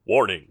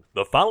Warning,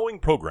 the following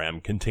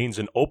program contains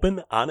an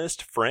open,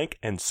 honest, frank,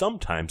 and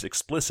sometimes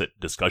explicit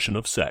discussion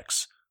of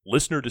sex.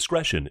 Listener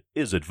discretion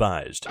is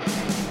advised.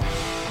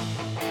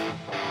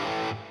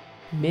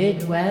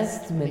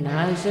 Midwest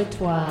Ménage à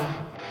Trois.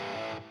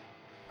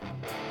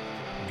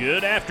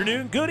 Good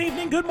afternoon, good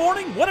evening, good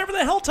morning, whatever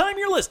the hell time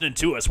you're listening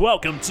to us.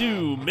 Welcome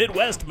to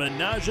Midwest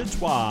Ménage à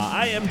Trois.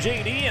 I am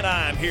JD, and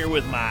I'm here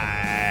with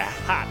my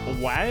hot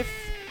wife.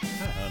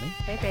 Hi, honey.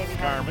 Hey, baby.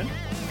 Carmen.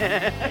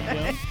 How you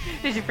doing?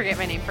 Did you forget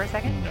my name for a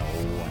second? No.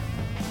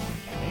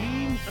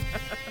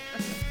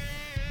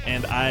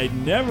 And I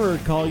never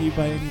call you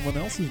by anyone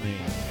else's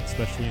name,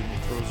 especially in the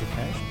throes of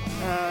passion.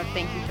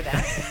 Thank you for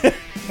that.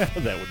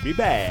 That would be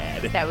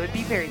bad. That would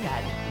be very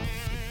bad.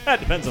 That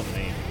depends on the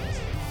name.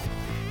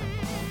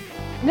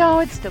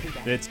 No, it'd still be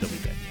bad. It'd still be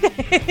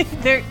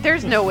bad.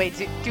 There's no way,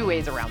 two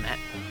ways around that.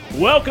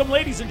 Welcome,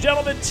 ladies and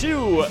gentlemen,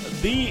 to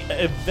the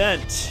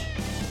event.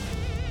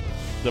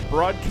 The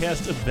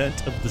broadcast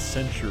event of the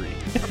century.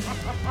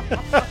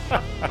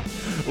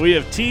 We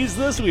have teased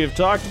this. We have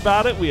talked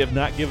about it. We have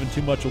not given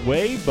too much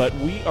away, but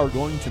we are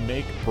going to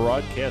make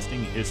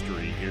broadcasting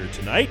history here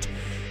tonight.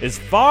 As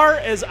far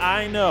as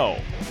I know,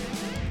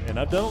 and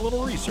I've done a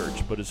little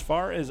research, but as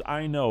far as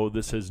I know,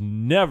 this has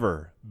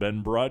never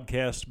been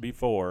broadcast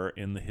before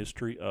in the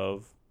history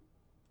of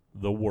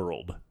the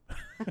world.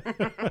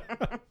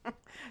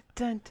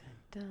 Dun, dun,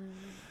 dun.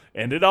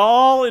 And it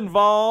all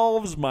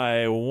involves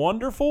my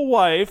wonderful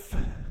wife,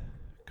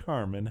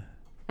 Carmen.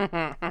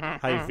 How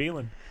you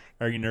feeling?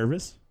 Are you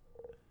nervous?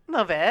 A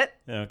little bit.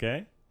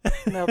 Okay. A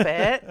little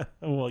bit.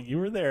 Well, you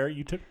were there.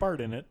 You took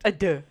part in it.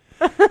 Duh.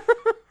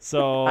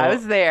 So I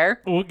was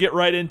there. We'll get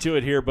right into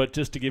it here, but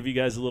just to give you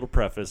guys a little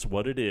preface,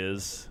 what it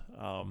is,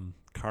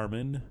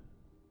 Carmen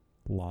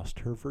lost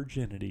her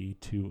virginity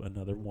to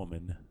another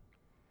woman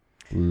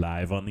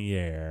live on the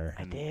air.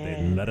 And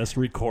they let us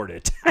record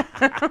it.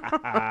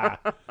 I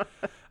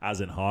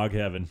was in hog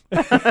heaven.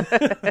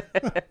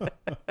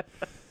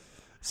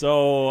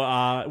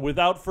 So,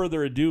 without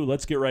further ado,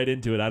 let's get right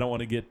into it. I don't want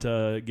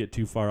to get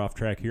too far off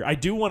track here. I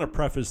do want to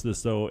preface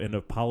this, though, and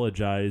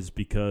apologize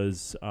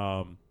because,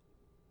 I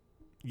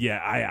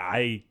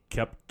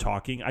kept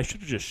talking. I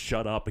should have just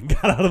shut up and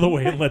got out of the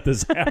way and let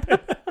this happen.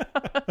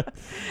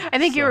 I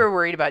think you were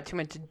worried about too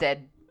much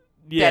dead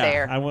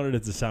air. I wanted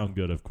it to sound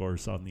good, of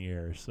course, on the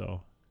air,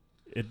 so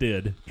it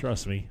did.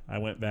 Trust me. I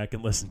went back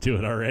and listened to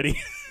it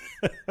already.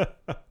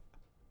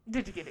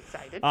 Did you get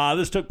excited?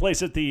 This took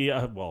place at the,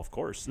 of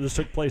course. This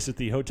took place at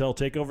the Hotel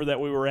Takeover that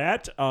we were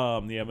at, the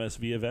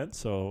MSV event.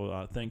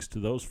 So thanks to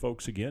those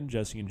folks again.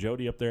 Jesse and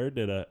Jody up there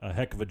did a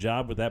heck of a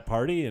job with that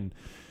party. And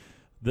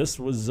this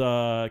was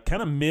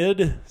kind of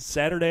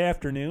mid-Saturday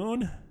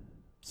afternoon,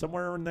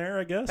 somewhere in there,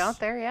 I guess. Out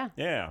there, yeah.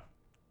 Yeah.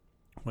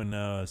 When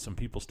some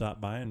people stopped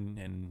by,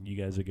 and you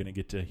guys are going to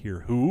get to hear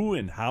who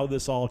and how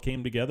this all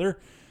came together.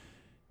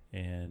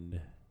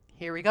 And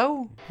here we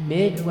go.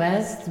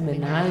 Midwest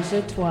Ménage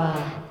à Trois.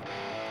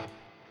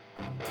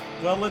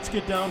 Well, let's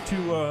get down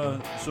to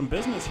some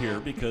business here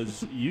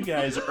because you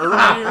guys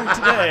earlier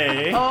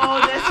today. Oh,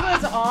 this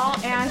was all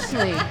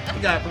Ashley. The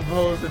guy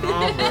proposed an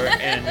offer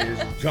and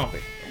is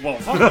jumping. Well,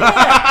 fuck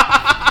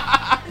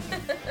yeah.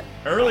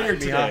 Earlier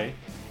today,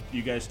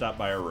 you guys stopped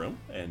by our room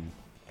and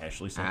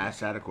Ashley said, I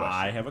had a question.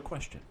 I have a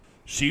question.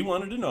 She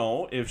wanted to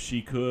know if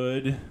she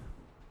could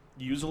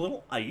use a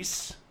little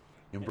ice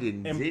And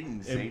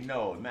didn't say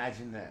no.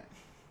 Imagine that.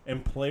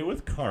 and play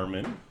with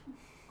Carmen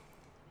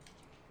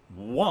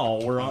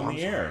while we're on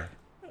the air.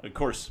 Of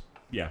course,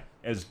 yeah,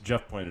 as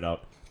Jeff pointed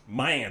out,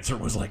 my answer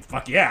was like,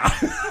 fuck yeah.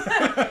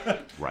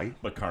 Right?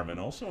 But Carmen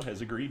also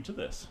has agreed to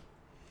this.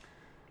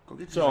 Go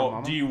get So, yourself,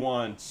 Mama. do you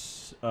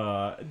want,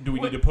 do we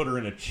need to put her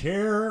in a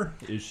chair?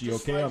 Is she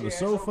Just okay slide on the your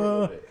ass over a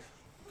little sofa? bit.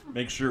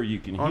 Make sure you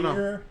can Oh, no.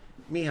 hear.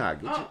 Mija,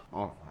 get your...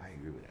 Oh, I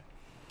agree with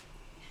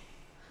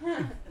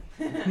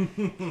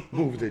that.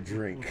 Move the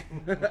drink.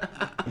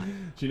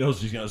 She knows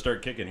she's going to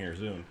start kicking here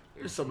soon.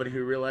 There's somebody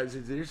who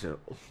realizes there's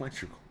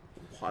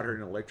water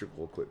and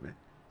electrical equipment.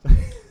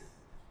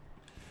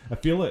 I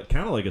feel it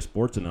kind of like a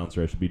sports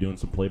announcer. I should be doing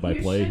some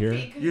play-by-play here.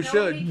 You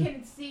should. Nobody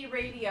can see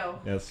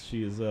radio. Yes,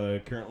 she is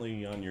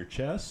currently on your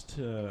chest.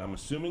 I'm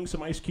assuming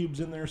some ice cubes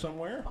in there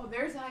somewhere. Oh,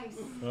 there's ice.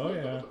 Oh,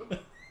 yeah.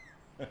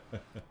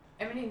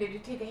 I'm gonna need to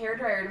take a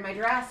hairdryer to my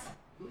dress.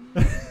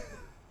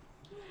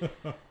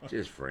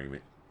 Just frame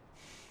it.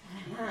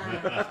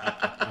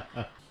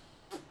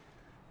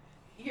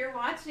 You're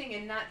watching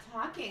and not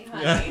talking,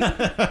 honey.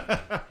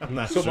 I'm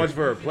not So sure. much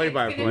for a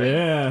play-by-play.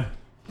 Yeah.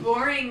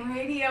 Boring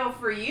radio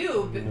for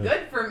you, but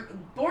good for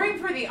boring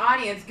for the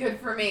audience. Good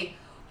for me.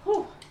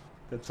 Whew.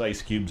 That's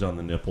ice cubes on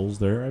the nipples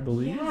there, I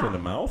believe, Yeah. and the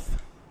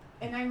mouth.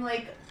 And I'm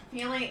like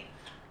feeling.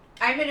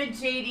 I'm in a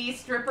JD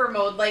stripper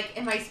mode. Like,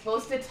 am I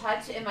supposed to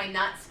touch? Am I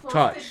not supposed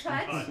Touch. to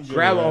touch?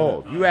 Grab a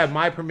hold. You have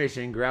my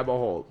permission. Grab a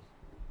hold.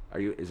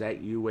 Is that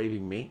you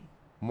waving me?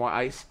 More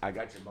ice? I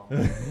got your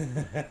bone.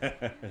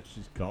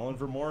 She's calling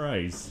for more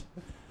ice.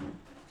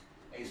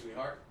 Hey,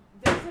 sweetheart.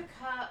 There's a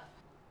cup.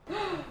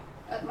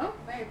 Oh,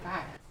 very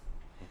fast.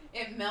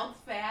 It melts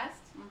fast.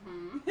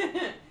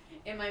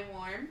 Am I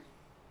warm?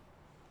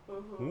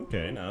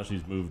 Okay, now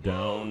she's moved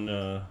down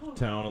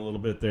town a little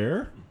bit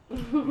there.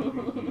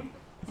 And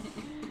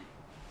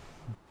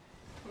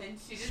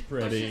she just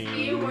Spreading pushes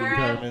me where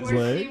Carmen's she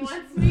legs.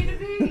 wants me to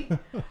be.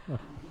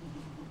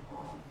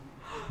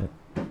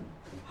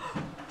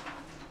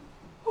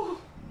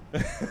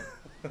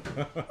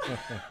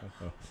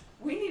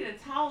 We need a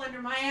towel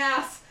under my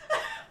ass.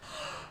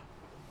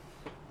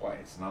 Why?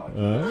 It's not like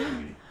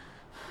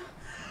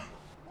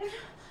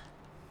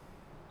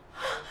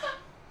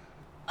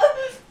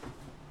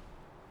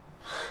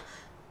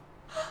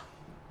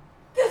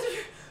That's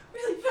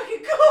really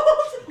fucking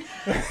cold.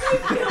 I feel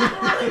really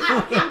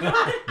fucking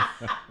good.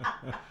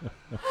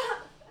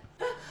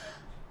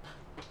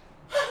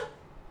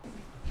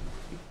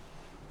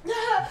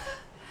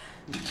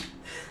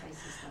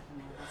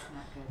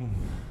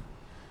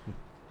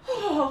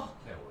 Oh.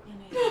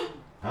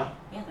 Huh?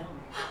 Yeah, that'll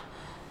work.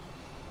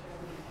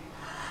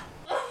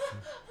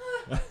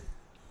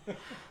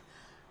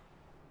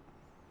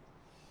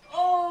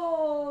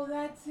 Oh,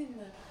 that's in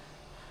the...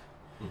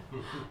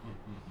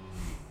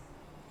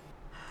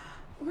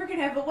 We're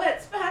gonna have a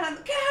wet spot on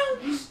the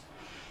couch.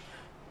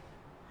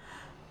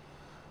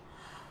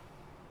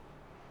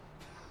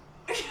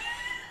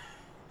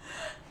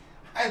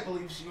 I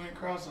believe she went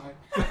cross-eyed.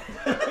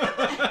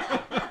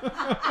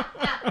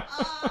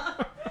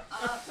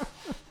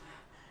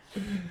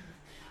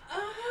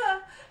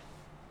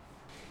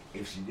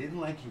 If she didn't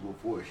like you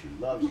before, she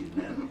loves you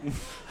now.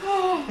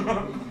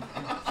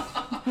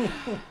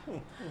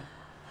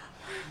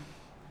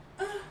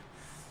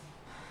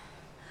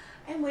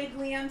 I'm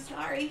wiggly, I'm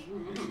sorry.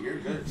 You're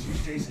good.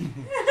 She's chasing.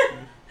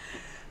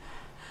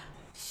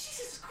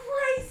 Jesus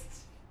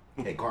Christ.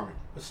 Hey, Carmen,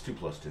 what's 2 +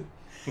 2?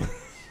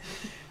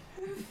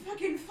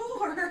 Fucking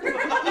 4. I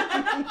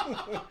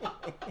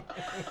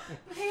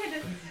had to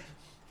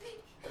think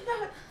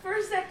about it for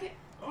a second.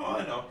 Oh,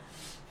 I know.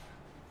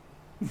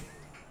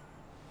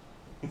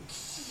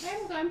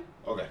 I'm done.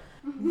 Okay.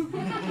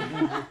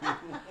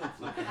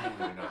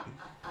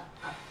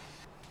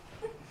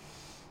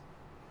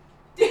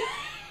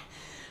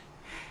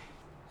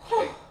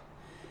 Hey,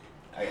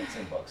 I got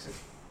 $10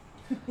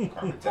 if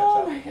Carmen taps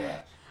out before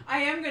that. I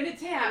am gonna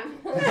tap.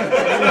 I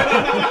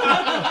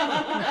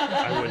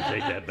wouldn't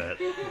take that bet.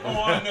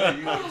 Oh, I know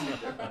you would.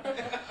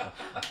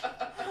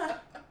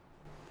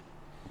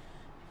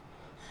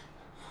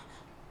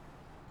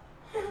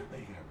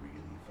 They got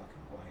really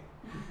fucking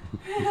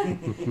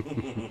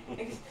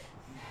white.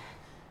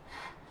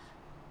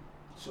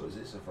 So is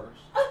this a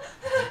first?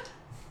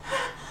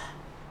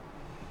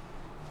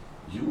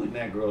 You and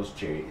that girl's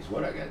cherry is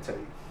what I gotta tell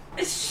you.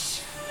 She's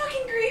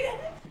fucking great at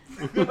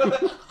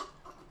it.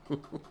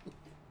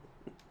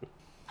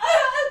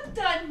 I'm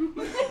done.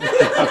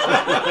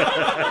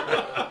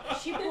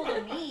 She pulled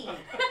a me.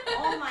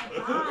 Oh my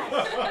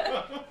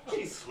god.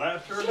 She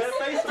slapped her in that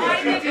face.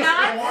 I did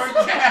not.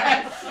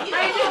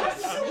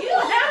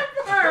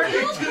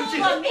 You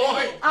pulled a me.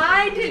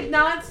 I did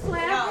not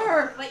slap No,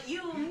 her. but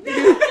you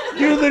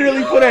You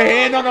literally put a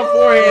hand on her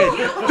forehead.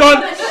 pulled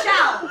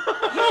Michelle.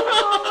 You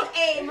pulled a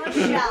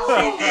Michelle.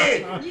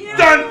 You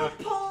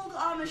pulled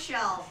a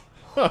Michelle.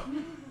 Yeah,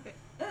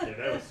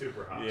 that was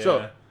super hot. Yeah.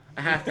 So,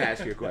 I have to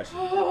ask you a question.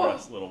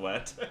 Breast's a little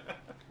wet.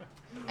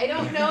 I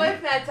don't know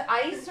if that's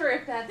ice or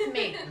if that's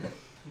me.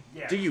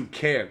 Yeah. Do you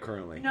care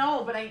currently?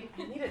 No, but I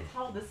need a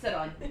towel to sit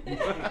on.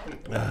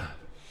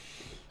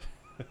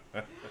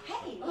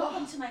 Hey,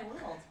 welcome to my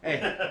world.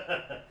 Hey,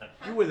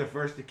 you were the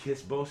first to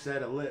kiss both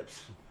set of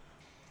lips.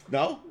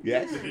 No?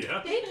 Yes?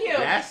 Yeah. Thank you.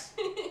 Yes?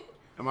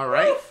 Am I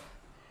right?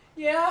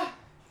 Yeah.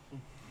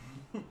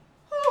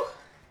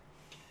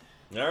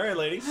 All right,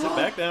 ladies, sit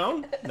back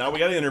down. Now we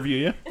got to interview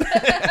you.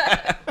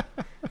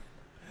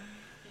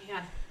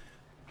 Yeah.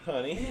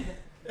 Honey.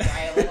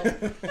 Cry a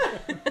little.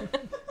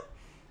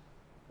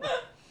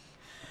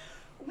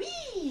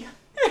 Wee.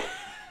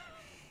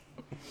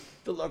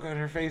 The look on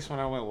her face when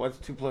I went, what's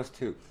 2 +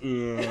 2?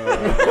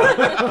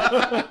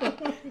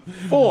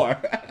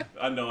 4.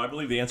 No, I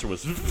believe the answer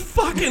was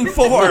fucking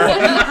 4.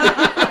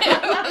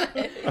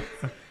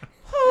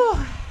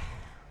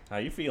 How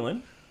you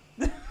feeling?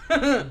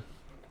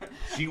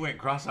 She went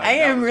cross-eyed. I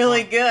That am was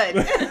really fun. good.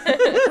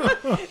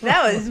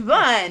 That was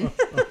fun.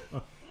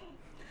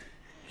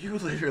 You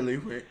literally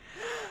went.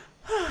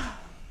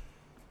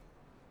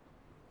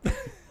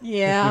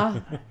 Yeah.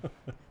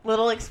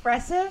 Little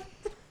expressive.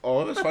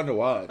 Oh, it was fun to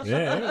watch.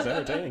 Yeah, it was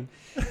entertaining.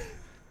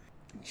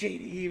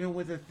 JD, even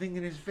with a thing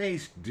in his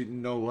face,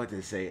 didn't know what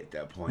to say at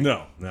that point.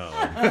 No. I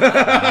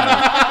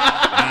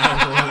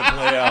don't let it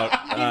play out.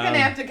 He's gonna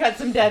have to cut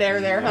some dead air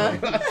there, huh?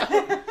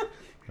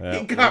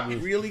 It got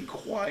really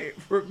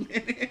quiet for a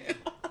minute.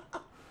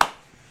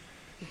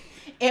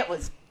 It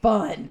was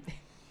fun.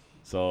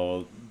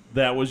 So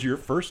that was your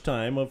first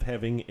time of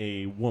having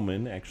a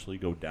woman actually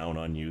go down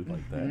on you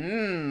like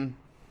that.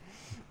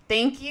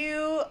 Thank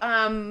you,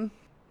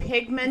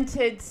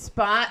 pigmented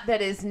spot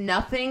that is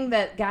nothing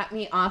that got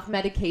me off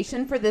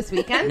medication for this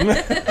weekend.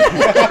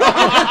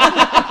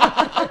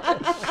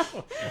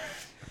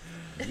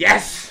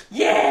 Yes.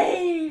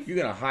 Yay! You're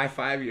gonna high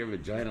five your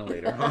vagina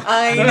later, huh?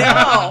 I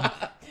know.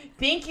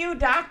 Thank you,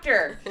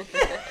 doctor.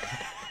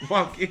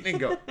 Walk in and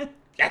go.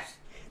 Yes.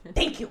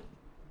 Thank you.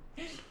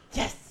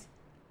 Yes.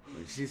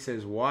 When she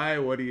says, "Why?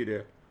 What do you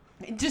do?"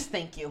 Just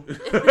thank you.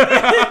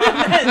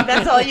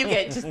 That's all you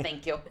get. Just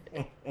thank you.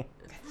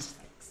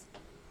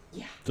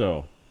 Yeah.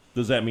 So,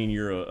 does that mean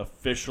you're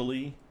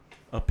officially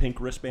a pink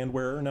wristband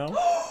wearer now?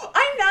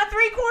 I'm not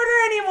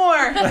 3/4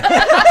 anymore.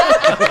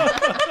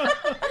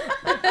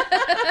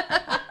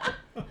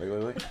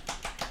 Wait.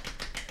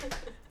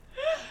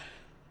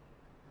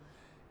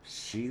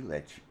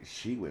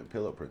 She went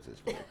pillow princess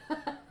for me.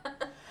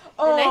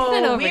 Oh, night's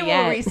not over we will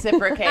yet.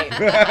 reciprocate.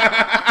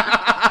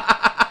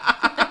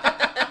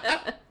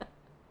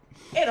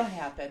 It'll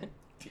happen.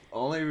 The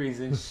only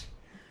reason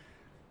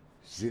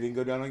she didn't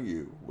go down on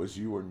you was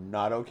you were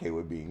not okay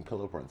with being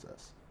pillow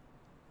princess.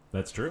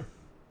 That's true.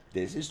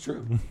 This is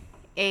true.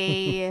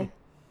 A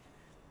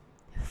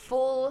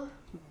full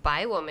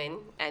bi woman,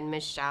 and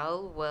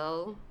Michelle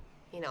will,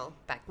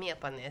 back me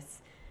up on this,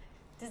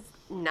 does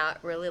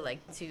not really like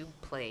to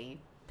play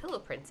pillow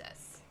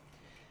princess.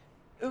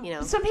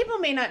 Some people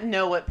may not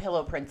know what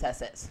Pillow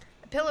Princess is.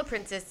 A pillow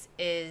princess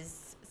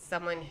is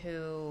someone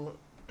who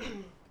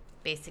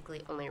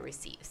basically only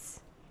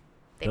receives.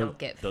 They don't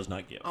give. Does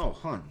not give. Oh,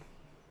 hun.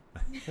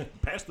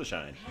 Pass the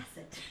shine.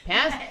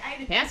 Pass I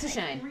the couldn't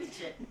shine.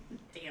 reach it.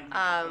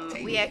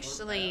 Damn. We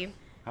actually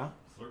Huh?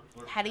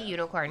 had a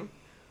unicorn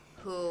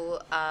who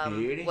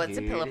was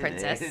a pillow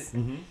princess.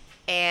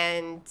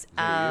 And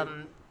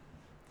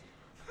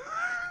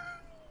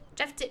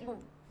Jeff didn't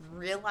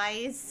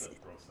realize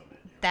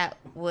that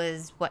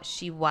was what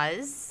she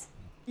was,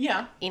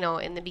 Yeah.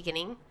 in the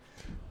beginning.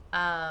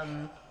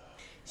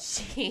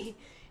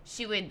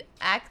 She would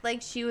act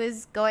like she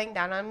was going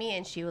down on me,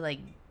 and she would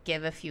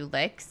give a few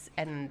licks,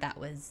 and that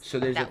was So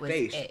there's that a was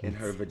face it. in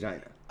her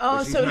vagina. Oh,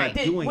 But she's so not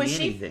doing was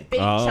anything. she fake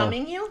Oh.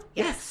 chumming you?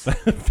 Yes.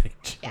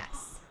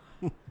 Yes.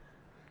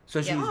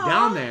 So she's Yeah.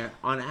 down there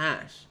on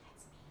Ash.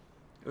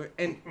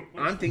 And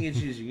I'm thinking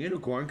she's a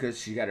unicorn because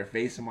she got her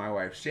face in my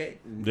wife's shit.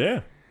 And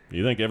Yeah.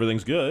 You think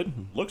everything's good?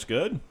 Looks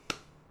good.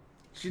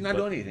 she's not but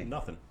doing anything.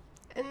 Nothing.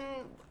 And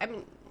I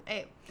mean,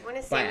 I want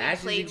to say By we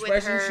Ash's played with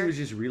expression, her. she was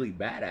just really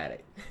bad at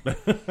it.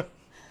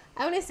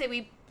 I want to say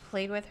we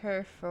played with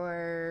her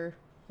for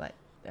what,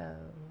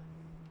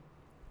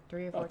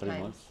 3 or 4 About 3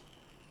 times. months.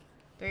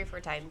 3 or 4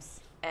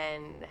 times,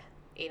 and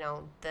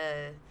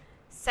the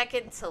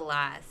second to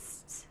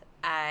last,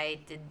 I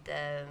did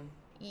the.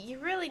 You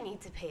really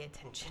need to pay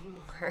attention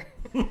more.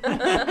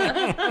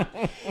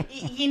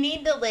 You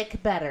need to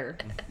lick better.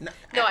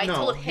 No, I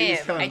told he was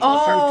him. telling- I told-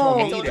 her told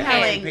I me told to him.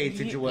 pay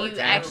attention to what's You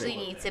actually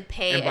happening. need to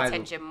pay And by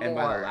attention the, And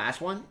by the more.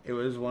 last one, it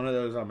was one of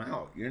those, I'm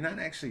out. You're not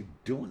actually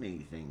doing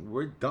anything.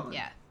 We're done.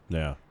 Yeah,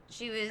 Yeah.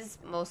 she was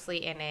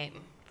mostly in it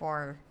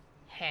for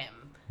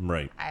him.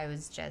 Right. I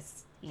was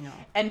just,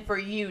 And for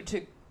you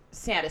to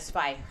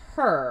satisfy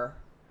her,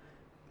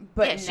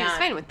 but yeah, she not, was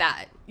fine with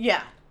that.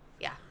 Yeah.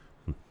 Yeah.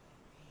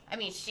 I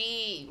mean,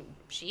 she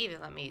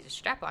even let me use a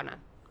strap on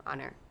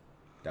her.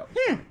 That was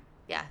fine.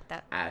 Yeah,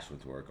 that. Ash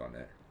went to work on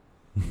that.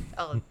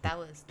 Oh, that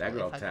was That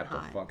totally girl fucking tapped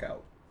hot. the fuck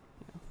out.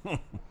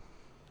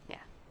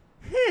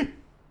 Yeah.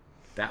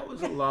 That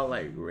was a lot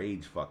like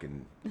rage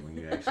fucking when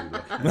you actually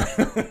look at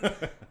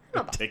it.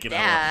 Taking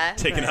that,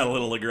 taking but- out a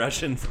little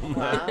aggression from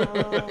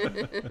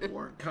that. You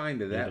weren't kind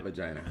to that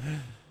vagina.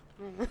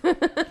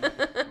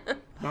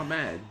 Not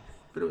mad,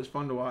 but it was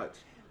fun to watch.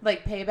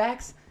 Like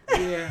paybacks?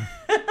 Yeah.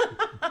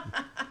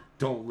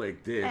 Don't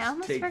lick this. I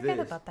almost Take forgot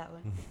this. about that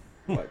one.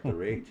 What, the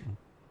rage?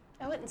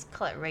 I wouldn't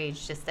call it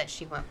rage, just that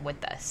she went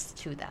with us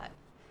to that.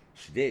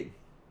 She did.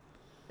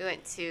 We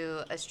went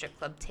to a strip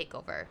club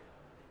takeover,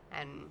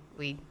 and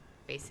we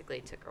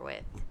basically took her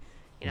with.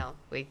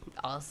 We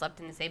all slept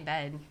in the same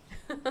bed.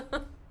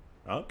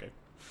 Okay.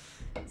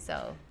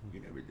 So, You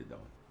never did that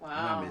one.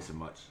 I'm Wow. not missing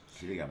much.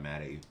 She got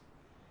mad at you.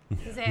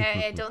 'cause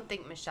I don't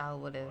think Michelle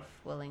would have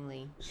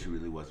willingly, She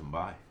really wasn't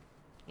by.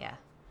 yeah.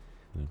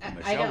 I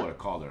Michelle don't- would have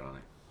called her on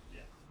it.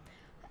 Yeah.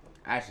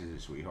 Ash is a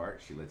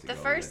sweetheart. She lets it The go.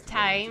 first lets it go,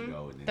 lets it time,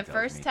 go, and then the tells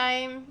first me.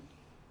 time,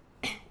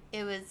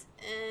 it was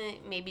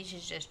maybe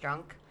she's just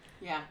drunk.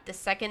 Yeah. The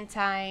second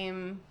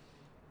time,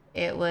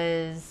 it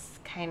was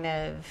kind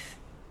of,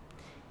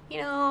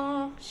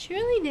 she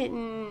really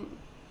didn't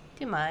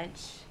do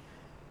much.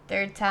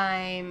 Third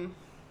time,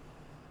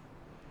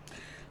 I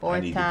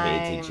fourth need time. to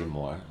pay attention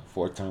more.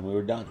 Fourth time we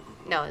were done.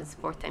 No, it's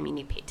the fourth time you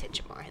need to pay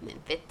attention more, and then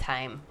fifth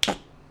time,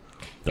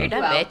 you're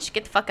done, Well. bitch.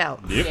 Get the fuck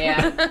out.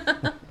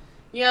 Yeah.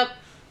 Yep.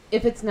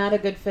 If it's not a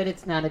good fit,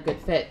 it's not a good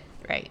fit.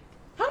 Right.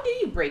 How do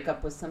you break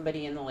up with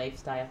somebody in the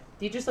lifestyle?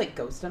 Do you just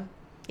ghost them?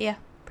 Yeah,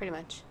 pretty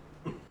much.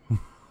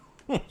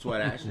 That's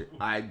what Ash did.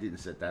 I didn't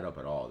set that up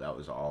at all. That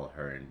was all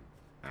her and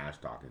Ash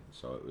talking.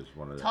 So it was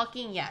one of those.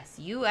 Talking, yes.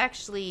 You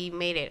actually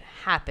made it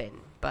happen,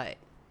 but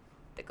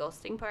the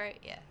ghosting part,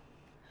 yeah.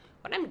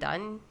 When I'm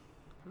done,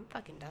 I'm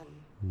fucking done.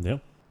 Yeah.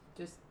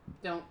 Just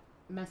don't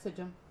message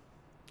them.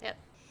 Yep.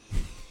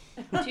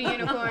 2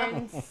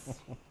 unicorns.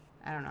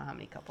 I don't know how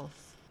many couples.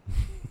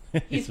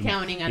 He's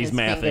counting on he's his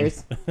mathing.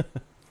 fingers. I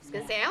was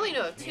gonna say I only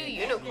know of 2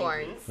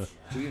 unicorns.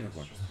 2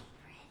 unicorns.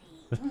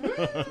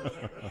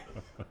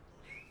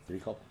 3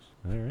 couples.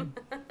 All right.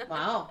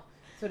 Wow.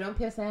 So don't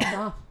piss ass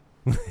off.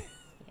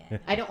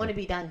 I don't want to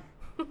be done.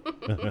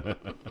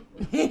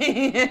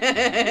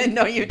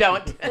 No, you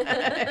don't.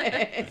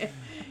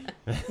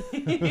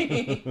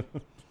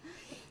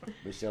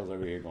 Michelle's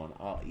over here going,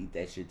 I'll eat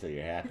that shit till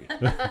you're happy.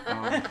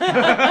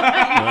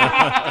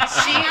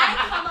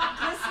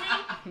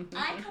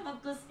 I come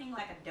up glistening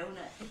like a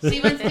donut.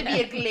 She wants to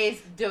be a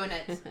glazed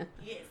donut.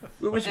 Yes.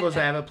 We were supposed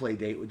to have a play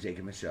date with Jake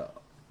and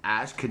Michelle.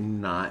 Ash could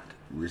not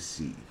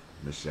receive.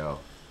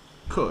 Michelle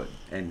could.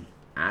 And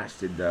Ash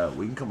said,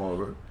 we can come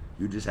over.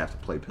 You just have to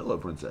play Pillow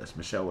Princess.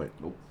 Michelle went,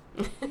 nope.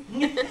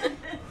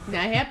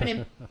 Not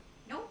happening.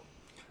 Nope.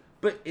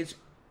 But it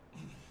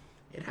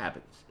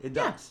happens. It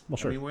does. Well,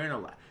 sure. I mean, we're in a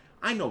lot.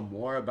 I know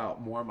more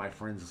about more of my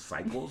friends'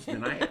 cycles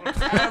than I ever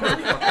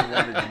fucking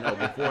wanted to know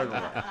before the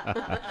life.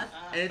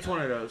 And it's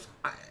one of those.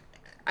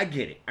 I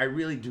get it. I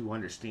really do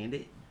understand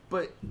it.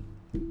 But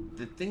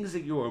the things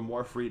that you are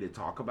more free to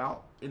talk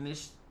about in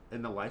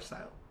the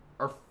lifestyle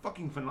are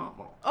fucking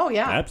phenomenal. Oh,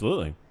 yeah.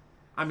 Absolutely.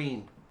 I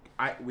mean,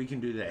 we can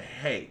do that.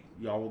 Hey,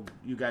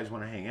 you guys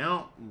want to hang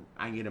out? And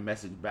I get a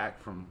message back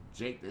from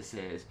Jake that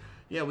says,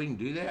 yeah, we can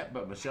do that,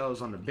 but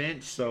Michelle's on the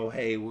bench, so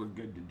hey, we're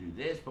good to do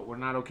this, but we're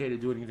not okay to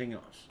do anything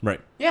else. Right.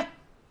 Yeah.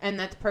 And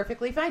that's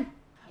perfectly fine.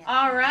 Yeah.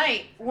 All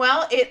right.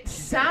 Well, it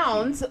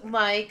sounds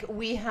like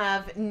we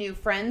have new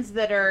friends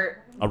that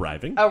are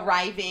Arriving.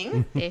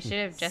 arriving. They should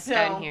have just So-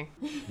 gotten here.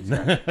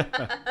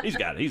 He's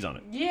got it. He's on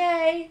it.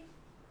 Yay.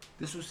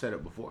 This was set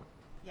up before.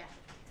 Yeah.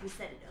 We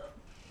set it up.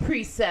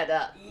 Pre-set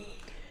up.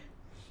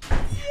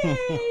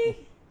 Yay.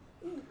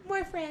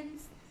 More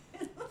friends.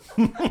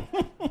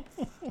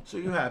 So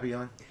you happy,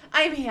 hon?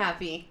 I'm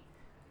happy.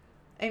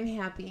 I'm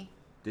happy.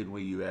 Didn't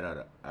weigh you at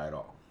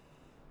all.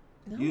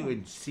 No.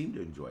 You seem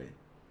to enjoy it.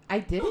 I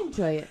did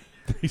enjoy it.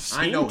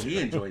 I I know he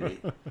enjoyed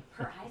it.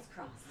 Her eyes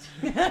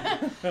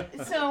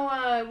crossed. So,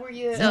 were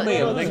you So- a May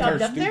have little linked her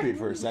shoved up there? stupid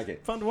for a second.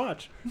 Fun to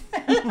watch.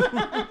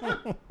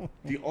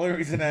 The only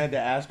reason I had to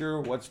ask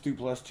her what's 2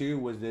 + 2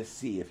 was to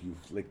see if you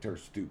licked her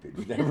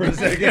stupid for a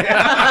second.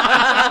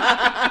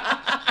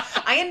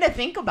 I had to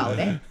think about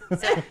it.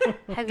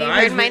 Have you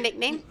Guys, heard my we-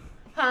 nickname?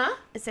 Huh?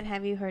 I said,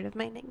 have you heard of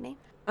my nickname?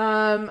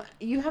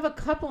 You have a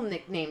couple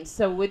nicknames,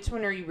 so which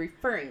one are you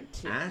referring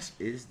to? Ash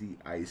is the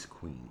ice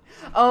queen.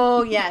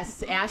 Oh,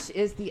 yes. Ash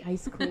is the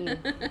ice queen.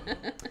 The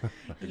girl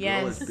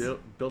Yes. has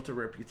built a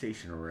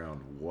reputation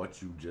around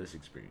what you just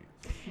experienced.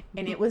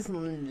 And it was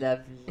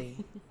lovely.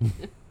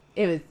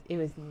 It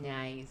was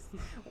nice.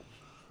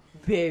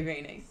 Very,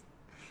 very nice.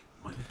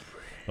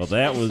 Well,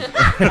 that was.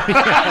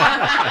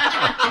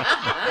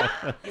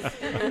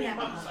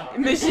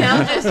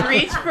 Michelle just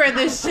reached for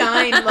the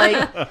shine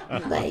like,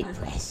 my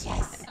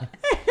precious.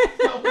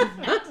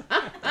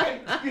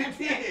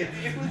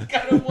 It was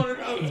kind of one of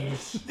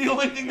those. The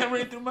only thing that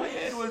ran through my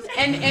head was.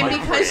 And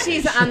because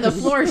she's on the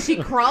floor, she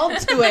crawled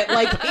to it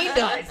like he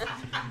does.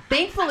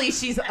 Thankfully,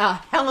 she's a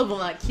hell of a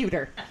lot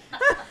cuter.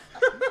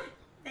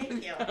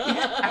 Thank you.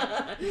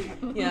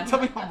 Yeah.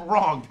 Tell me I'm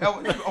wrong. That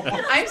was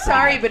I'm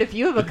sorry, but if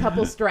you have a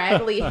couple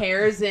straggly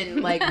hairs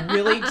and like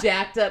really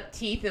jacked up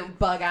teeth and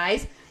bug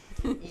eyes,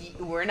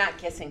 we're not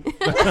kissing.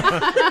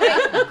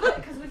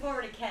 Because we've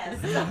already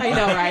kissed. I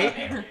know,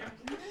 right?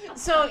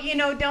 So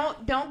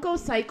don't go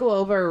psycho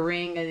over a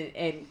ring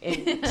and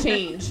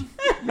change.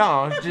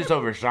 No, it's just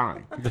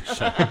overshine.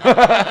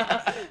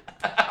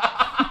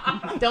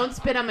 Don't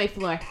spit on my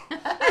floor.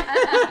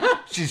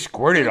 She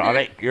squirted on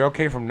it. You're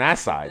okay from that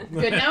side.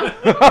 Good now?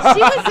 She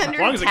was under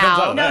long a as it comes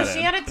towel. out. No, That she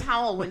end. had a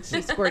towel when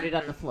she squirted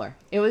on the floor.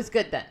 It was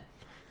good then.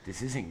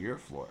 This isn't your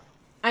floor.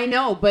 I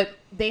know, but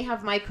they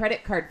have my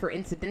credit card for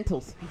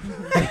incidentals.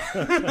 That's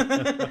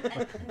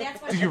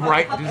what You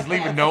right? Just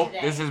leave a note.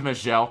 This is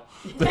Michelle.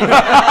 Bill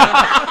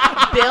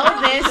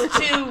this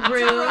to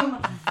room. room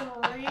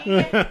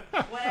 3,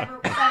 whatever,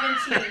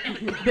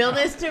 17. Bill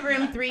this to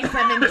room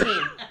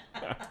 317.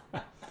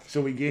 So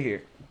we get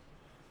here.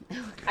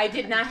 I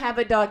did not have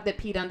a dog that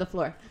peed on the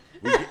floor.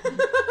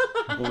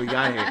 When we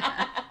got here,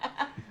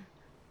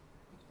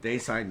 they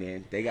signed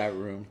in. They got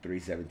room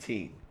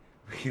 317.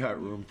 We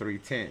got room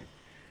 310.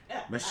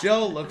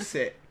 Michelle looks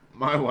at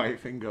my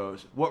wife and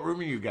goes, "What room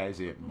are you guys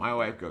in?" My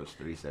wife goes,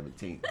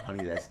 317.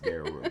 Honey, that's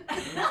their room.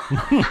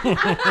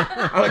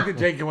 I looked at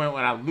Jake and went,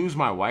 when I lose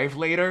my wife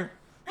later,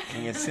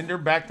 can you send her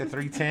back to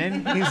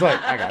 310? He's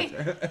like, I got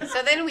you.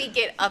 So then we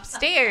get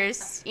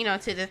upstairs,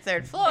 to the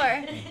 3rd floor,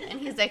 and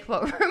he's like,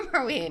 what room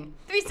are we in?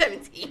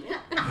 317.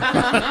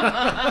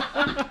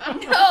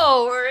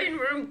 No, we're in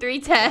room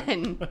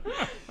 310.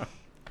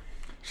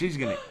 She's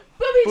going to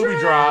Booby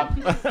drop.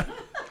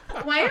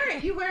 Why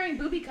aren't you wearing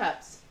booby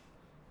cups?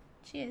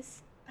 She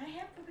is. I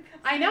have booby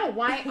cups. I know.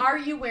 Why are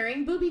you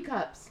wearing booby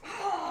cups?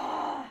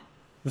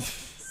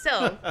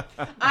 So,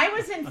 I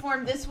was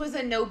informed this was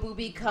a no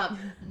booby cup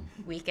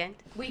weekend.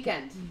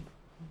 weekend.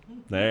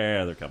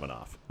 There, they're coming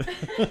off.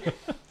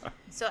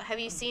 So have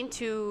you seen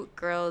 2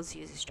 girls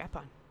use a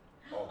strap-on?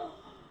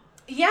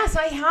 Yes,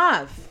 I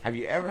have. Have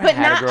you ever But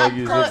had not a girl up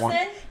use close. it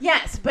one?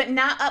 Yes, but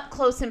not up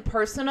close and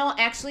personal.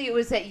 Actually, it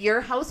was at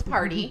your house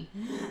party.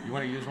 You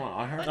want to use one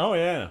on her? Oh,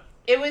 yeah.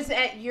 It was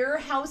at your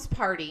house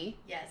party.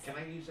 Yes. Can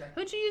I use that?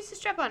 Who'd you use the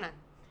strap-on on?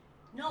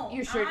 No,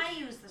 You sure- I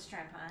use the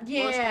strap-on.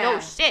 Yeah. No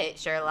shit,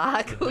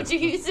 Sherlock. Who'd you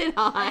use it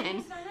I on?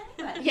 use it on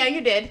anybody. Yeah,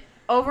 you did.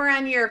 Over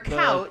on your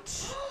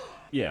couch.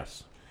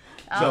 Yes.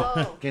 So,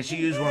 Oh. can she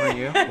use one on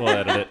you? We'll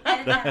edit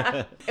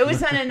it. It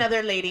was on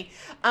another lady.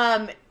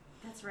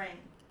 That's right.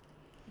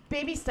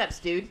 Baby steps,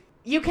 dude.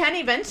 You can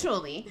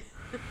eventually.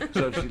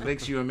 So if she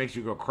licks you and makes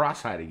you go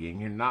cross-eyed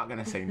again, you're not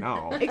going to say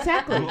no.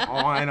 Exactly.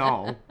 Oh, I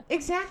know.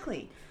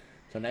 Exactly.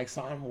 So next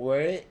time, wear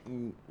it,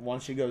 and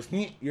once she goes,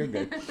 you're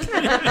good.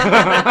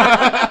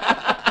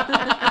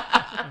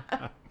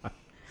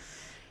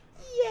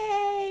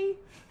 Yay.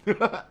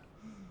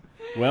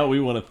 Well, we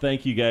want to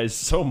thank you guys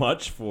so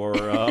much for.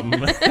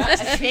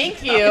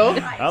 Thank you.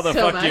 How the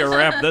So fuck do you much.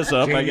 wrap this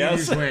up? I Jamie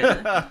guess. just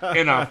went,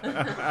 enough.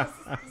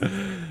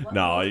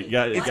 No, you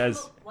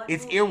guys.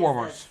 It's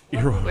earwarmers.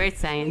 Weird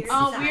science.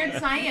 Oh, weird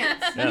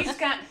science. He's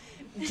got.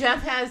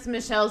 Jeff has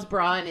Michelle's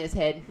bra in his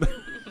head.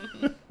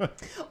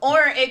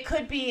 Or it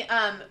could be,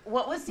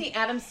 what was the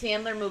Adam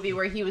Sandler movie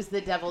where he was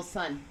the devil's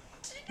son?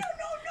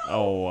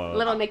 Oh,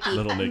 Little Nicky.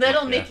 Little Nicky.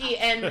 Little yeah. Nicky,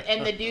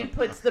 and the dude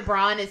puts the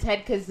bra on his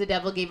head because the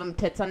devil gave him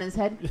tits on his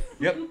head.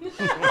 Yep.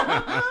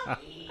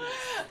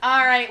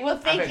 All right. Well, I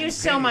thank bet you you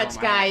so painted much, on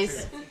my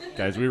guys.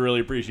 Guys, we really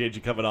appreciate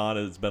you coming on.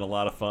 It's been a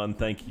lot of fun.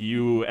 Thank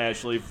you,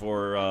 Ashley,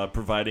 for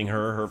providing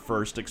her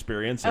first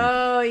experience. And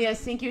Oh, yes.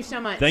 Thank you so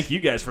much. thank you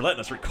guys for letting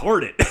us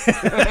record it.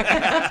 That's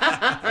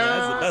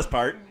the best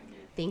part.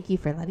 Thank you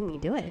for letting me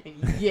do it.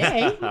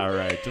 Yay. All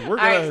right. So we're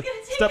right. going to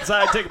step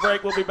aside, take a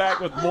break. We'll be back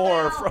with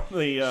more from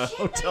the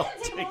hotel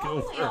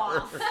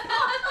takeover.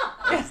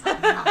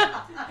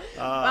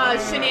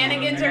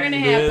 Shenanigans are going to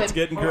happen. It's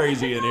getting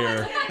crazy in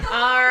here.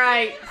 All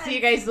right. See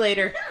you guys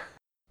later.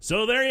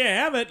 So there you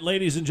have it,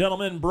 ladies and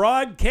gentlemen.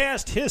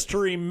 Broadcast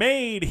history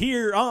made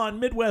here on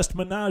Midwest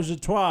Menage a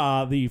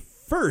Trois. The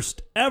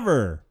first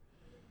ever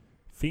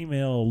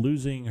female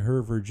losing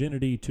her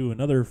virginity to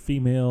another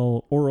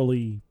female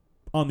orally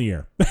on the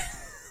air.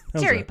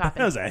 Cherry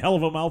popping. That was a hell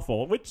of a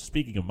mouthful. Which,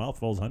 speaking of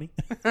mouthfuls, honey.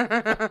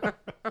 I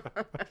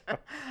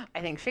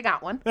think she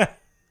got one.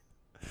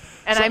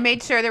 And I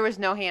made sure there was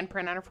no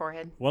handprint on her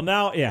forehead. Well,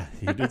 now, yeah,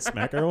 you did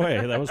smack her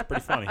away. That was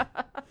pretty funny.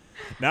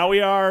 Now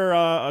we are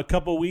a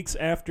couple weeks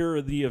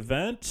after the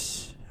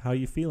event. How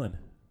you feeling?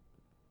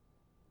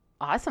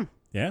 Awesome.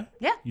 Yeah?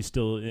 Yeah. You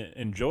still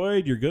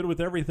enjoyed? You're good with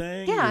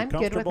everything? Yeah, You're I'm good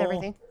with comfortable?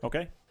 everything.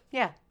 Okay.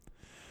 Yeah.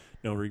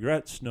 No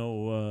regrets?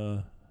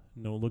 No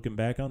looking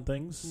back on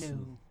things?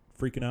 No.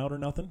 Freaking out or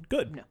nothing?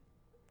 Good. No.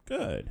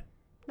 Good.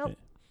 Nope.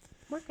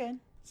 We're good.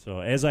 So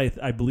as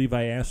I believe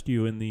I asked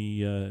you in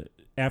the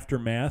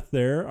aftermath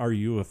there, are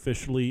you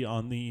officially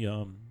on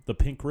the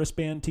pink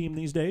wristband team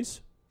these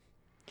days?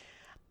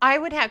 I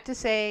would have to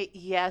say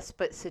yes,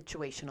 but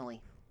situationally.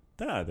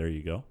 Ah, there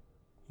you go.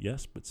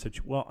 Yes, but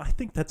well, I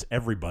think that's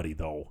everybody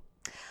though.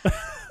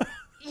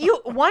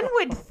 One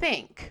would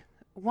think.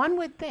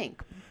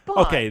 But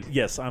Okay,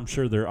 yes, I'm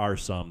sure there are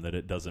some that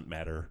it doesn't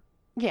matter.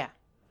 Yeah.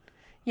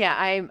 Yeah,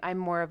 I'm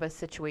more of a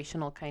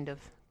situational kind of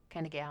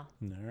gal.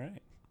 All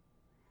right.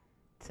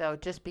 So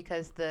just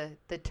because the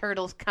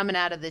turtle's coming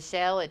out of the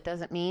shell, it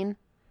doesn't mean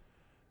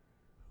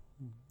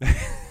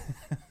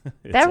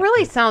that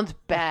really sounds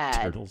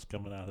bad. Turtles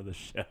coming out of the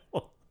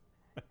shell.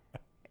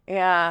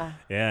 Yeah.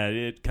 Yeah,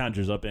 it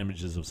conjures up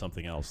images of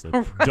something else that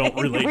Right. don't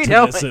relate We to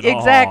don't- this at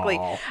exactly.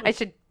 all.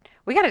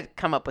 We got to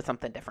come up with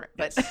something different.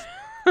 But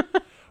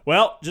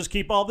Well, just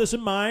keep all this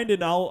in mind,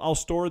 and I'll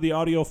store the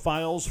audio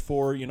files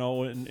for,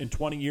 in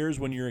 20 years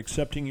when you're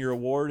accepting your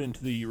award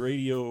into the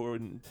radio, or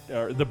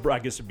I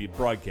guess it'd be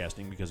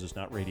broadcasting because it's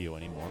not radio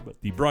anymore,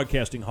 but the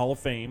Broadcasting Hall of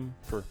Fame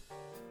for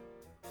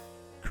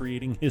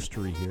creating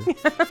history here.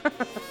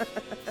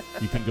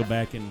 You can go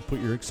back and put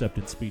your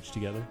acceptance speech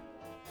together.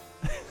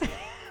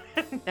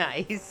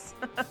 nice.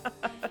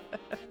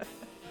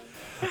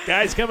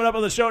 Guys, coming up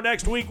on the show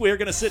next week, we are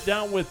going to sit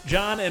down with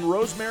John and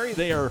Rosemary.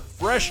 They are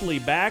freshly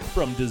back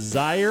from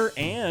Desire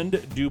and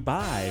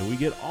Dubai. We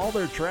get all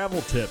their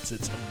travel tips.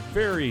 It's a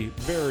very,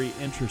 very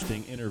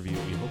interesting interview.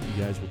 We hope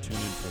you guys will tune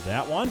in for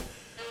that one.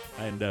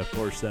 And, of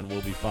course, then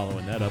we'll be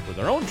following that up with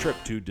our own trip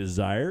to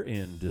Desire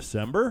in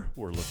December.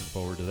 We're looking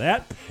forward to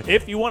that.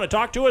 If you want to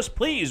talk to us,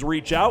 please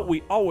reach out.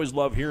 We always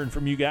love hearing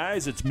from you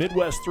guys. It's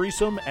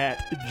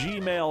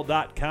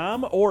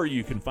MidwestThreesome@gmail.com, or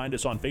you can find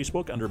us on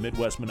Facebook under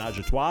Midwest Menage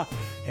a Trois,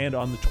 and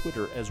on the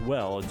Twitter as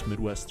well. It's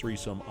Midwest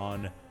Threesome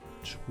on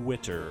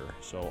Twitter.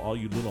 So all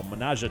you little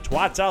Menage a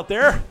Twats out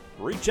there,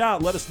 reach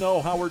out. Let us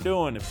know how we're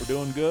doing. If we're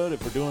doing good,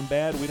 if we're doing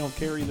bad, we don't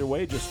care either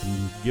way. Just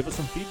give us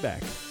some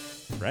feedback.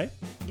 Right?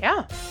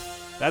 Yeah.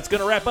 That's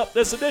going to wrap up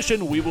this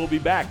edition. We will be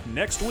back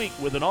next week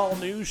with an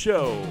all-new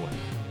show.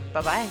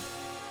 Bye-bye.